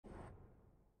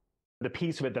The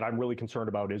piece of it that I'm really concerned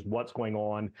about is what's going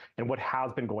on and what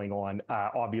has been going on,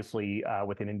 obviously,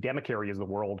 within endemic areas of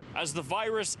the world. As the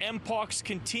virus mpox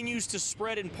continues to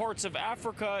spread in parts of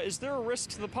Africa, is there a risk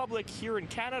to the public here in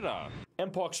Canada?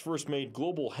 Mpox first made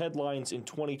global headlines in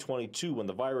 2022 when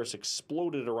the virus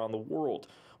exploded around the world.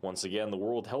 Once again, the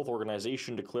World Health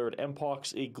Organization declared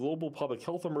mpox a global public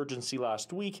health emergency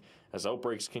last week as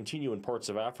outbreaks continue in parts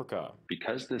of Africa.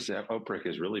 Because this outbreak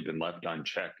has really been left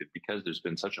unchecked, because there's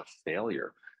been such a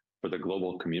failure for the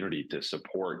global community to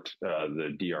support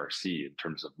the DRC in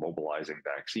terms of mobilizing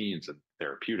vaccines and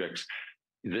therapeutics,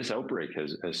 this outbreak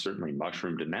has certainly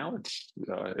mushroomed, and now it's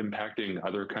impacting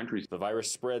other countries. The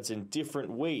virus spreads in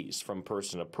different ways, from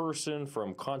person to person,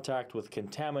 from contact with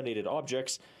contaminated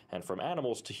objects, and from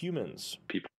animals to humans.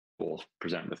 People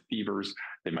present with fevers.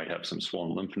 They might have some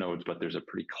swollen lymph nodes, but there's a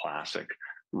pretty classic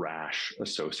rash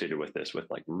associated with this, with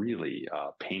like really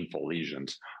painful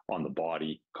lesions on the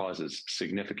body, causes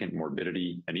significant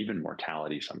morbidity and even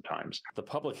mortality sometimes. The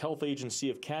Public Health Agency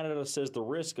of Canada says the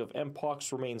risk of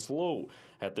mpox remains low.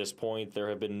 At this point, there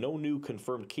have been no new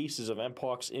confirmed cases of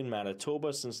mpox in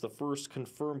Manitoba since the first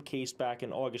confirmed case back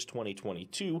in August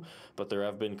 2022, but there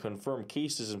have been confirmed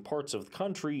cases in parts of the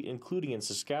country, including in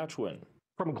Saskatchewan.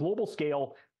 From a global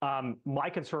scale, my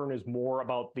concern is more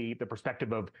about the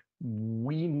perspective of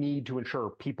we need to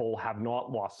ensure people have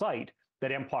not lost sight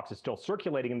that mpox is still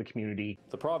circulating in the community.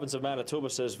 The province of Manitoba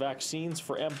says vaccines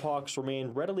for mpox remain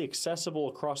readily accessible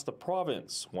across the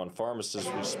province. One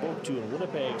pharmacist we spoke to in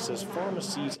Winnipeg says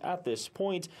pharmacies at this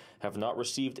point have not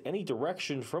received any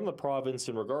direction from the province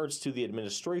in regards to the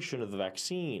administration of the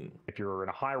vaccine. If you're in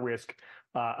a high-risk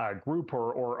group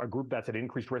or a group that's at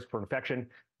increased risk for infection,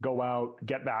 go out,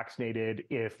 get vaccinated.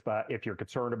 If you're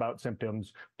concerned about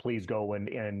symptoms, please go and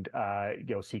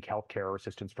seek healthcare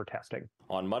assistance for testing.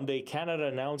 On Monday, Canada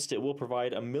announced it will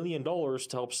provide $1 million to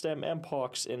help stem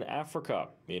mpox in Africa.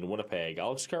 In Winnipeg,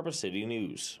 Alex Karpa, City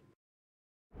News.